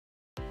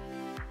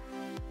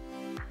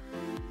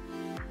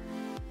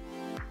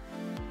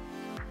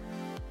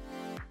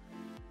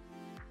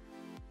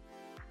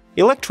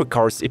Electric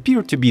cars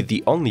appear to be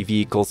the only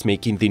vehicles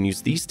making the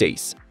news these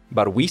days,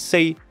 but we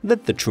say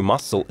that the true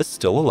muscle is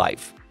still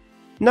alive.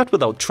 Not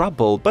without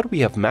trouble, but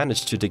we have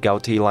managed to dig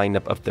out a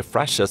lineup of the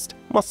freshest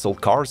muscle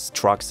cars,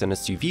 trucks and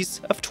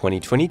SUVs of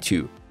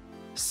 2022.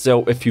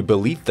 So if you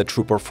believe that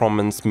true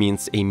performance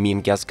means a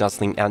mean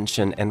gas-guzzling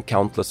engine and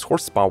countless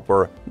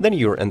horsepower, then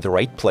you're in the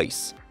right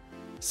place.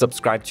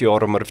 Subscribe to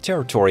Automotive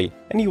Territory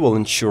and you will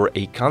ensure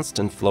a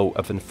constant flow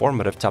of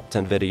informative top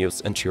 10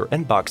 videos into your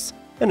inbox,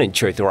 and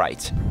enjoy the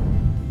ride.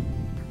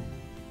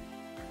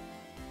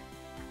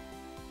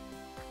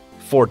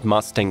 Ford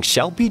Mustang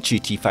Shelby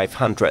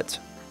GT500.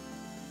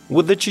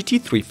 With the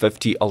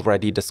GT350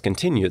 already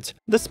discontinued,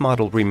 this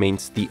model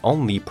remains the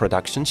only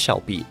production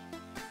Shelby.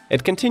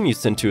 It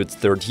continues into its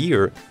third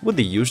year with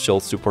the usual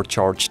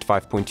supercharged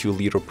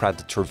 5.2-liter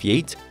Predator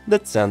V8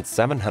 that sends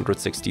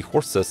 760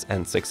 horses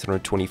and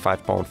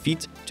 625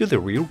 pound-feet to the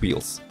rear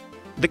wheels.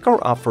 The car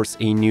offers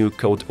a new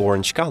Code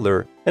Orange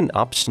color, an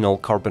optional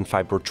carbon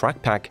fiber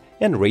track pack,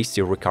 and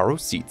racier Recaro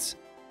seats.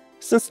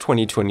 Since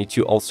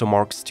 2022 also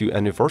marks 2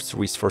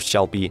 anniversaries for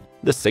Shelby,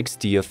 the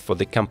 60th for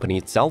the company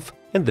itself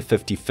and the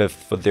 55th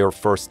for their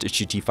first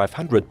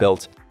GT500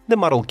 build, the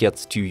model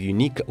gets 2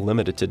 unique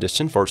limited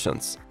edition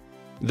versions.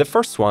 The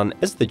first one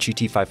is the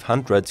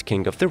GT500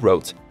 King of the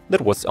Road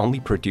that was only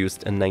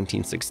produced in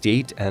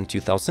 1968 and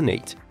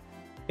 2008.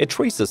 It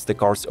traces the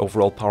car's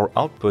overall power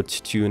output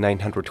to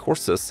 900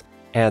 horses,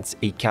 adds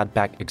a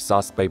catback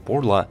exhaust by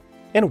Borla,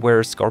 and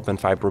wears carbon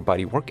fiber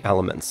bodywork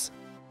elements.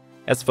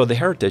 As for the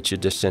Heritage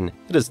Edition,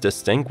 it is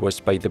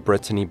distinguished by the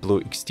Brittany blue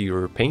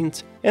exterior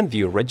paint and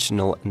the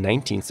original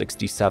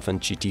 1967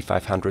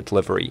 GT500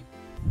 livery.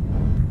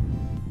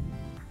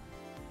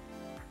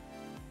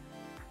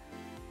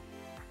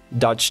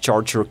 Dodge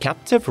Charger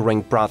Captiv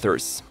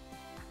Ringbrothers.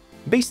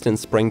 Based in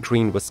Spring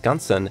Green,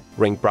 Wisconsin,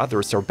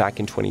 Ringbrothers are back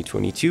in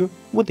 2022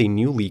 with a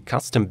newly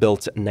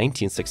custom-built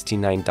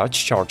 1969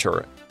 Dodge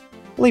Charger.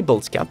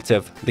 Labeled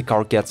Captiv, the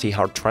car gets a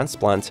hard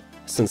transplant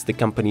since the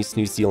company's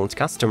New Zealand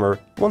customer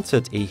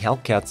wanted a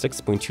Hellcat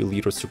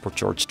 6.2-liter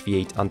supercharged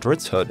V8 under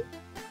its hood.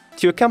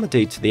 To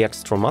accommodate the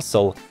extra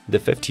muscle, the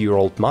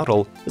 50-year-old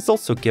model is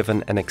also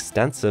given an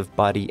extensive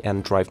body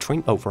and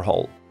drivetrain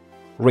overhaul.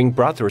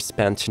 Ringbrothers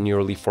spent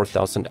nearly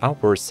 4,000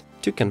 hours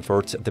to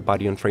convert the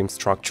body and frame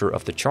structure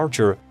of the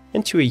Charger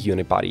into a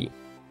unibody.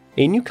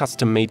 A new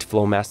custom-made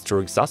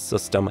Flowmaster exhaust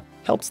system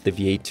helps the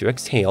V8 to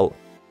exhale,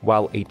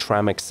 while a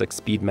Tramic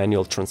 6-speed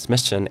manual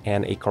transmission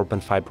and a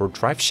carbon fiber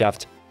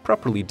driveshaft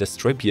properly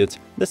distribute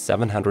the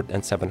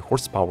 707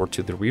 horsepower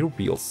to the rear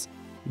wheels.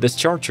 This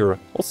Charger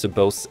also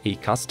boasts a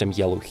custom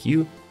yellow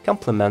hue,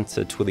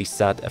 complemented with a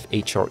set of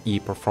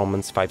HRE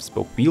Performance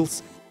 5-spoke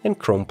wheels and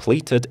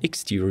chrome-plated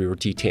exterior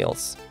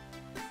details.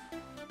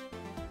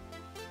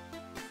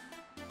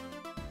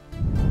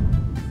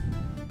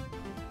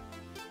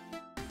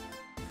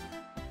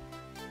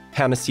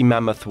 Hennessy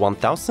Mammoth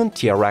 1000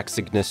 TRX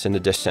Ignition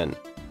Edition.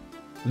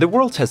 The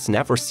world has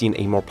never seen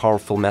a more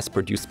powerful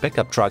mass-produced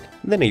pickup truck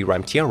than a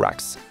Ram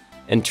TRX.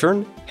 In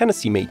turn,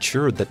 Hennessy made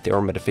sure that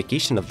their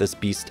modification of this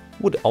beast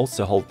would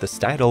also hold this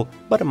title,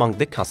 but among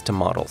the custom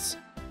models.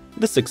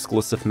 This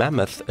exclusive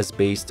Mammoth is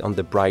based on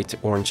the bright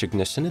orange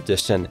Ignition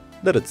Edition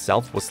that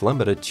itself was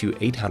limited to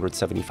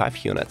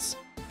 875 units.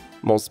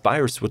 Most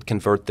buyers would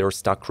convert their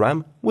stock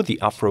Ram with the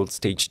off-road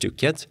Stage 2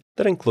 kit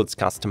that includes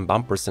custom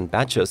bumpers and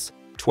badges,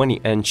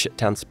 20-inch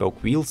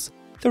 10-spoke wheels,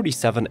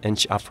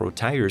 37-inch off-road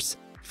tires,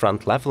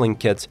 front leveling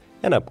kit,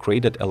 and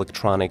upgraded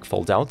electronic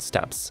fold-out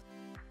steps.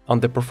 On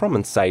the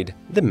performance side,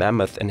 the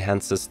Mammoth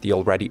enhances the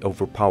already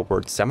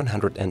overpowered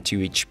 702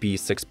 HP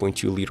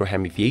 6.2-liter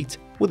Hemi V8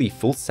 with a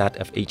full set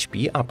of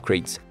HP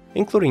upgrades,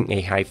 including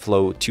a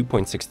high-flow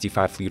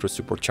 2.65-liter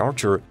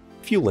supercharger,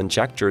 fuel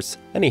injectors,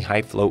 and a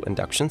high-flow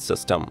induction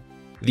system.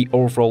 The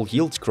overall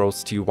yield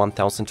grows to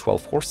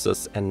 1,012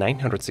 horses and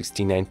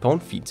 969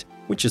 pound-feet,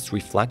 which is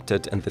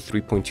reflected in the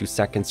 3.2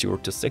 seconds 0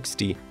 to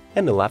 60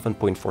 and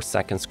 11.4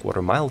 seconds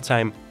quarter-mile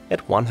time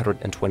at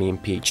 120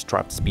 mph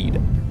top speed.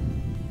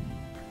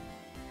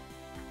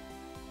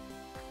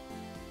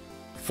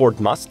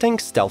 Ford Mustang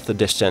Stealth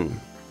Edition.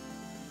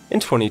 In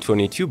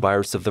 2022,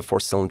 buyers of the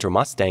 4-cylinder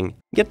Mustang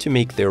get to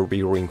make their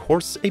rearing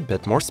horse a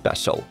bit more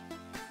special.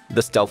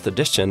 The Stealth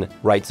Edition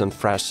rides on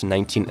fresh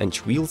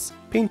 19-inch wheels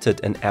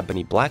painted in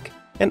ebony black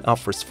and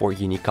offers 4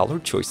 unique color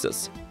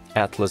choices: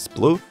 Atlas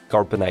Blue,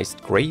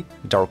 Carbonized Gray,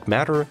 Dark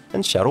Matter,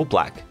 and Shadow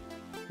Black.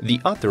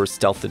 The other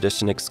Stealth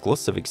Edition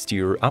exclusive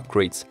exterior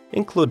upgrades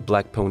include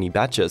black pony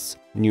badges,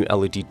 new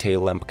LED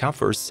tail lamp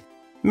covers,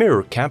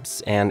 mirror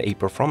caps, and a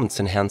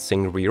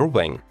performance-enhancing rear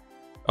wing.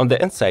 On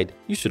the inside,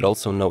 you should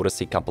also notice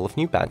a couple of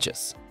new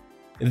badges.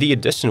 The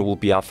edition will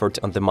be offered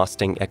on the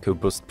Mustang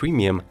EcoBoost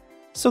Premium,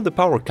 so the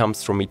power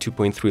comes from a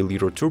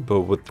 2.3-liter turbo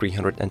with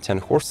 310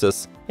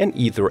 horses and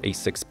either a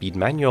 6-speed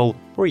manual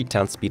or a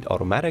 10-speed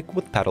automatic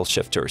with paddle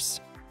shifters.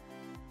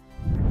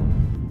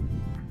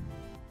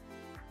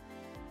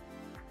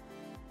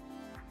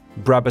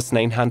 Brabus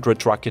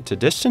 900 Rocket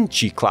Edition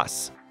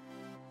G-Class.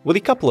 With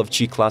a couple of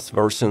G-Class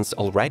versions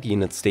already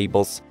in its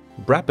stables,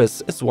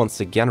 Brabus is once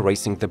again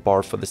raising the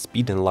bar for the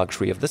speed and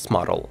luxury of this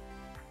model.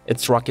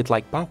 Its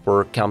rocket-like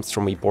power comes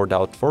from a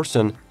bored-out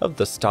version of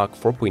the stock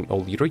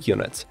 4.0-liter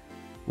unit.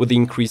 With the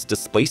increased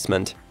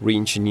displacement,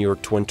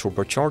 re-engineered twin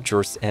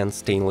turbochargers, and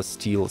stainless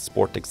steel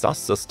sport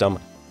exhaust system,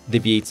 the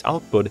V8's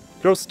output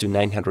grows to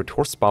 900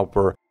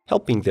 horsepower,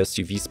 helping the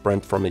SUV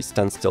sprint from a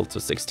standstill to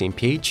 60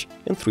 mph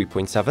in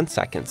 3.7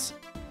 seconds.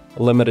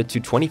 Limited to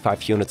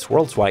 25 units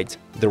worldwide,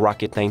 the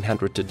Rocket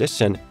 900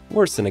 edition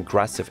wears an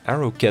aggressive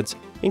aero kit,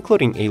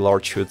 including a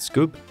large hood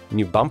scoop,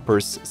 new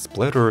bumpers,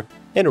 splitter,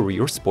 and a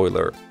rear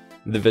spoiler.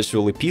 The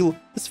visual appeal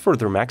is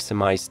further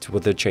maximized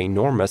with the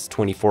ginormous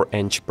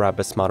 24-inch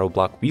Brabus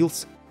monoblock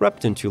wheels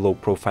wrapped into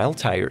low-profile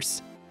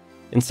tires.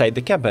 Inside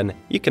the cabin,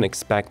 you can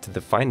expect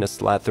the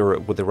finest leather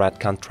with the red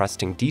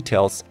contrasting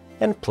details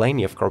and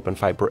plenty of carbon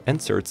fiber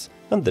inserts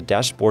on the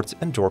dashboard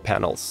and door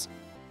panels.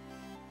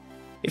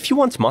 If you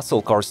want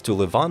muscle cars to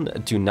live on,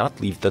 do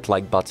not leave that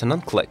like button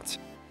unclicked.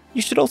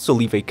 You should also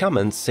leave a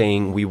comment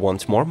saying we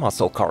want more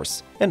muscle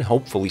cars, and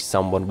hopefully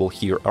someone will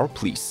hear our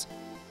pleas.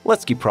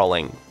 Let's keep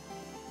rolling.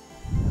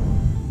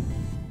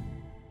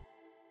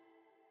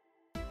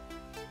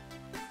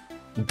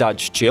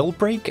 Dodge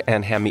Jailbreak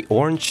and Hemi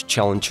Orange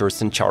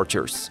Challengers and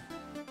Chargers.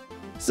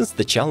 Since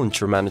the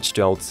Challenger managed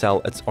to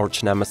outsell its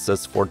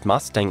arch-nemesis Ford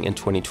Mustang in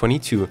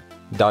 2022,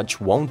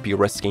 Dodge won't be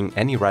risking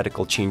any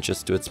radical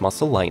changes to its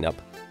muscle lineup.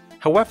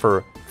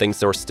 However,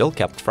 things are still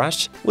kept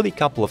fresh with a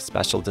couple of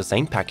special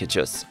design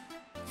packages.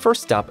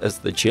 First up is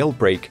the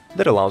Jailbreak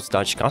that allows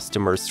Dodge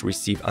customers to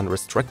receive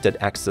unrestricted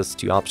access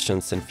to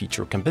options and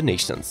feature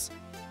combinations.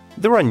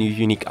 There are new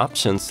unique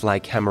options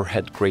like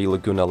Hammerhead Grey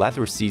Laguna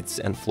leather seats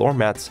and floor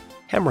mats,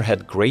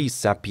 Hammerhead Grey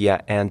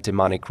Sepia and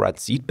Demonic Red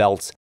seat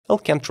belts,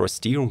 Alcantara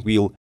steering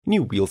wheel,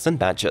 new wheels and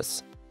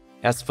badges.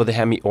 As for the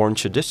Hemi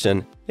Orange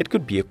edition, it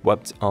could be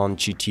equipped on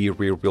GT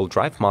rear-wheel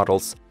drive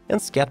models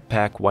and Scat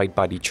Pack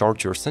wide-body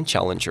Chargers and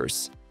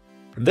Challengers.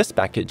 This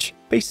package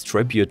pays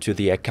tribute to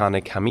the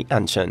iconic Hemi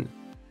engine.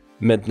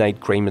 Midnight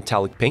Grey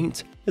metallic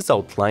paint is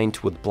outlined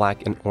with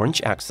black and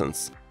orange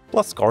accents,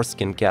 plus cars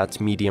can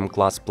get medium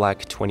gloss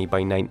black 20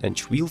 by 9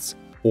 inch wheels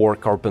or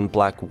carbon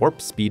black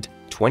warp speed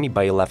 20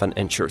 by 11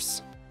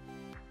 inches.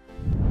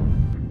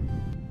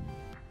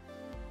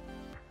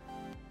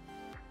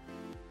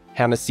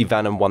 Hennessy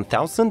Venom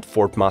 1000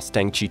 Ford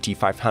Mustang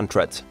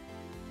GT500.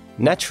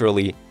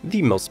 Naturally,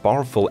 the most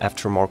powerful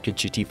aftermarket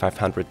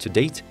GT500 to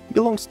date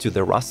belongs to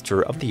the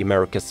roster of the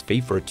America's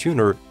favorite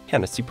tuner,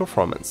 Hennessy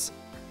Performance.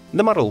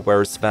 The model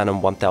wears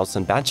Venom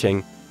 1000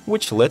 badging,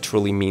 which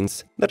literally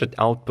means that it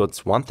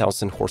outputs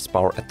 1000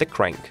 horsepower at the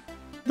crank.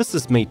 This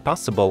is made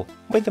possible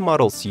by the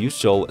model's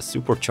usual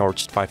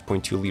supercharged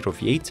 5.2-liter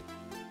V8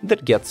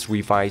 that gets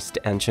revised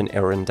engine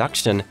air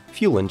induction,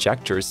 fuel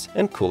injectors,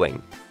 and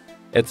cooling.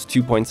 Its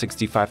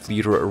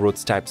 2.65-liter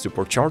Roots-type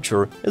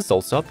supercharger is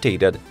also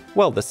updated,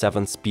 while the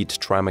 7-speed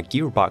Trama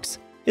gearbox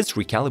is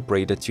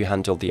recalibrated to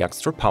handle the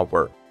extra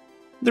power.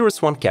 There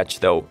is one catch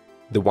though: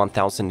 the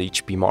 1000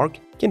 HP mark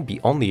can be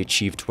only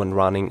achieved when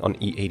running on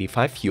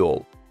E85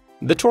 fuel.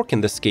 The torque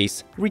in this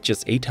case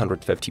reaches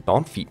 850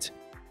 pound-feet.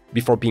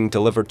 Before being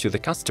delivered to the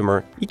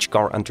customer, each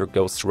car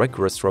undergoes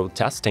rigorous road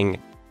testing,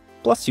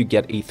 plus you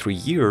get a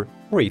 3-year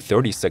or a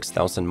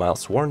 36,000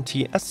 miles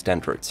warranty as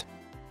standard.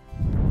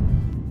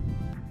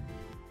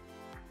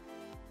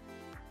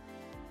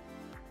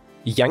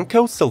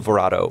 Yenko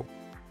Silverado.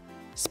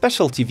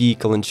 Specialty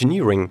vehicle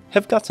engineering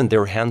have gotten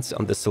their hands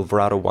on the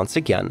Silverado once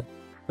again.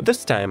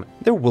 This time,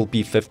 there will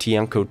be 50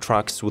 Yenko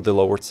trucks with a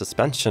lowered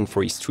suspension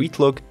for a street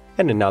look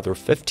and another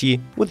 50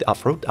 with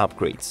off-road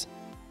upgrades.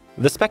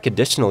 The spec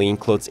additionally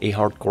includes a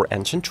hardcore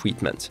engine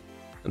treatment.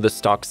 The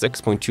stock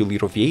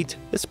 6.2-liter V8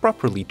 is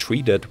properly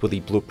treated with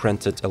a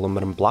blueprinted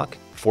aluminum block,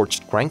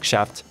 forged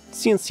crankshaft,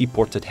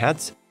 CNC-ported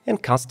heads,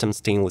 and custom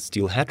stainless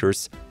steel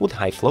headers with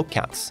high-flow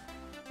caps.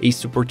 A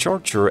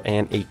supercharger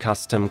and a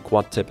custom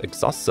quad-tip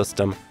exhaust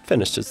system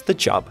finishes the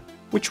job,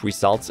 which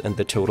results in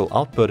the total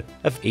output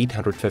of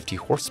 850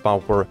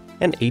 horsepower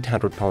and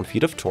 800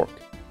 pound-feet of torque.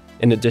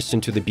 In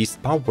addition to the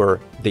beast power,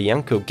 the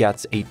Yenko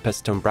gets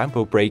 8-piston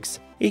Brembo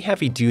brakes, a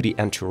heavy-duty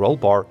anti-roll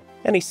bar,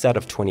 and a set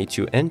of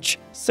 22-inch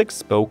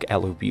 6-spoke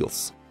alloy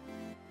wheels.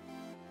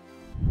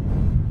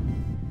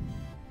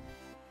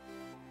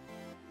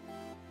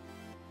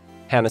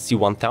 Hennessy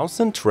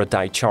 1000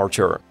 Red-Eye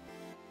Charger.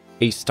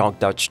 A stock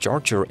Dodge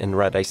Charger in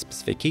red-eye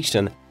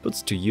specification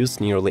puts to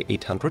use nearly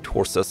 800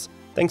 horses,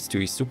 thanks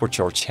to a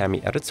supercharged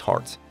Hemi at its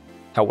heart.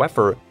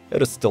 However,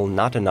 it is still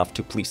not enough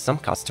to please some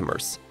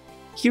customers.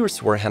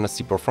 Here's where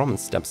Hennessy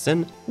Performance steps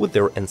in with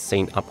their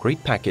insane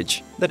upgrade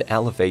package that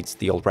elevates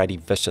the already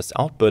vicious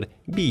output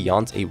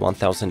beyond a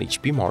 1000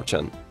 HP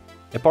margin.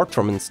 Apart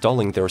from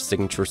installing their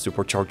signature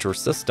supercharger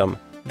system,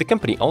 the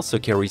company also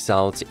carries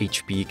out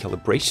HP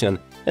calibration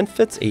and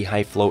fits a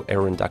high-flow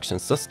air induction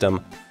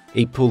system,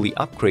 a pulley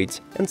upgrade,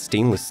 and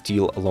stainless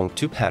steel long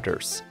tube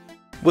headers.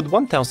 With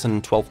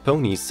 1012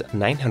 ponies,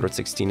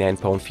 969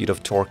 pound-feet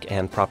of torque,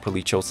 and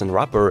properly chosen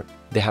rubber,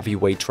 the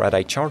heavyweight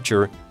Red-Eye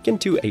Charger can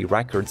do a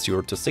record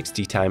 0 to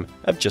 60 time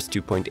of just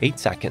 2.8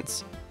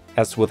 seconds.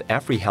 As with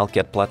every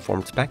Hellcat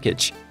platformed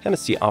package,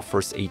 Hennessy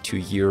offers a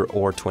 2-year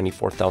or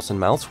 24,000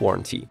 miles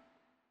warranty.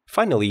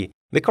 Finally,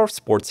 the car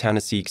sports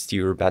Hennessy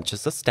exterior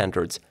badges as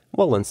standard,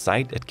 while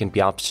inside it can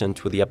be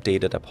optioned with the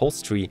updated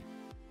upholstery,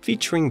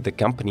 featuring the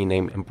company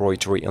name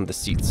embroidery on the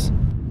seats.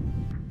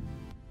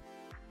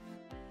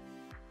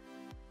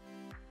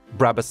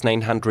 Brabus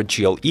 900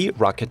 GLE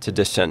Rocket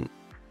Edition.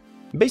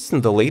 Based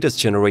on the latest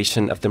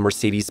generation of the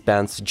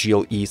Mercedes-Benz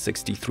GLE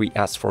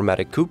 63S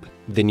 4MATIC Coupe,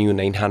 the new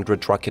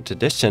 900 Rocket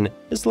Edition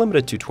is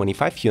limited to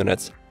 25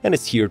 units and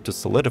is here to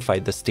solidify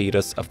the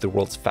status of the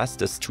world's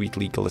fastest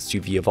street-legal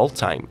SUV of all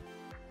time.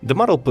 The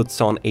model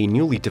puts on a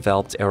newly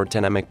developed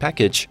aerodynamic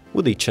package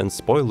with a chin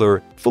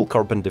spoiler, full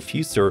carbon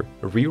diffuser,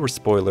 rear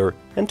spoiler,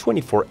 and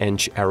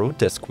 24-inch aero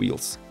disc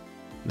wheels.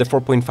 The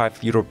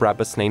 4.5-liter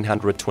Brabus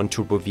 900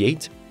 twin-turbo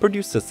V8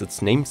 produces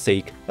its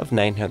namesake of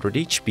 900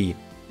 HP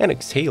and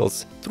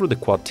exhales through the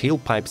quad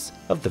tailpipes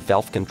of the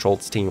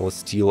valve-controlled stainless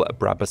steel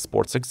Brabus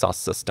Sports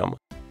exhaust system.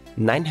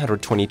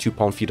 922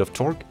 pound-feet of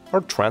torque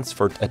are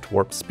transferred at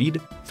warp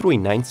speed through a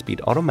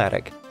 9-speed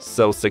automatic,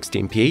 so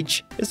 60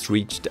 mph is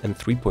reached in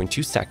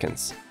 3.2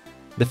 seconds.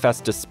 The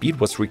fastest speed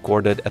was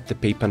recorded at the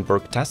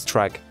Papenburg test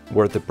track,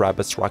 where the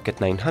Brabus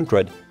Rocket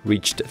 900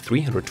 reached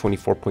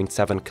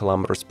 324.7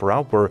 km per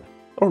hour,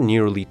 or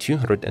nearly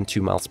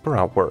 202 miles per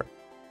hour.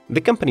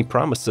 The company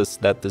promises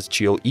that this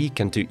GLE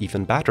can do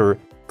even better,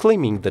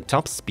 claiming the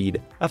top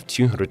speed of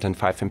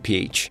 205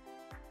 mph.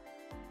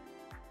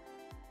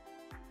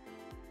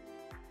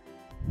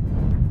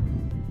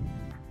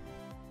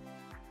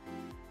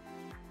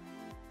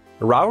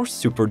 Roush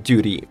Super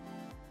Duty.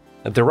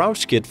 The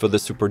Roush kit for the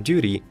Super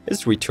Duty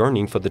is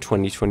returning for the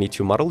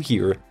 2022 model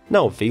year,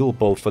 now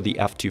available for the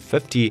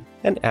F250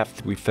 and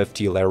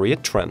F350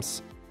 Lariat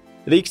trims.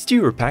 The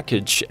exterior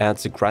package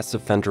adds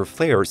aggressive fender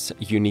flares,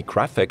 unique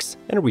graphics,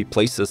 and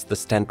replaces the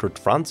standard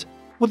front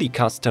with a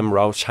custom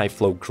Roush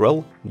high-flow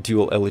grille,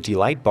 dual LED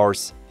light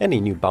bars, and a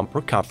new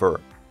bumper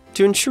cover.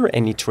 To ensure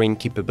any terrain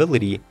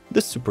capability,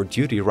 the Super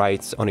Duty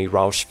rides on a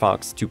Roush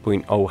Fox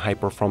 2.0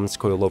 high-performance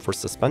coilover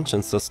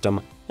suspension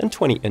system and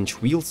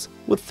 20-inch wheels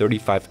with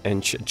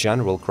 35-inch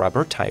general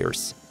grabber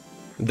tires.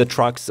 The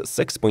truck's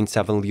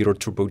 6.7-liter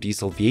turbo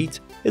diesel V8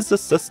 is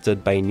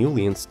assisted by a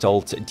newly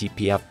installed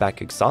DPF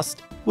back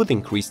exhaust with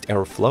increased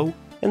airflow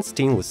and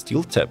stainless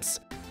steel tips,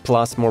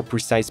 plus more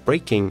precise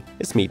braking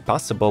is made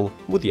possible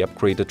with the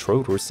upgraded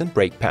rotors and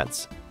brake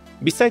pads.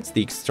 Besides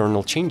the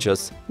external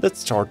changes that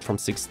start from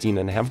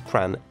 16.5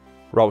 grand,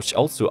 Roush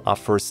also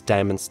offers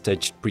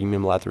diamond-stitched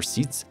premium leather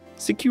seats,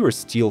 secure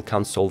steel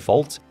console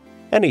vault,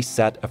 and a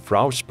set of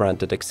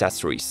Roush-branded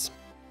accessories.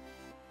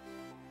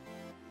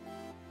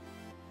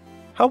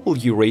 How will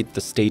you rate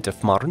the state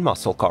of modern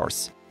muscle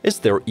cars? Is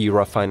their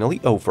era finally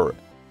over?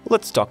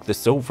 Let's talk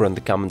this over in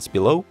the comments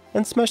below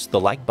and smash the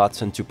like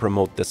button to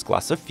promote this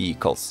class of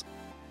vehicles.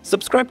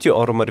 Subscribe to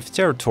Automotive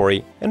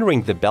Territory and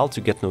ring the bell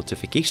to get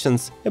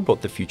notifications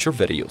about the future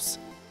videos.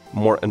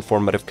 More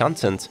informative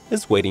content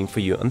is waiting for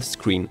you on the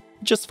screen,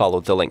 just follow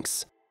the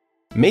links.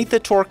 May the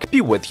torque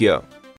be with you!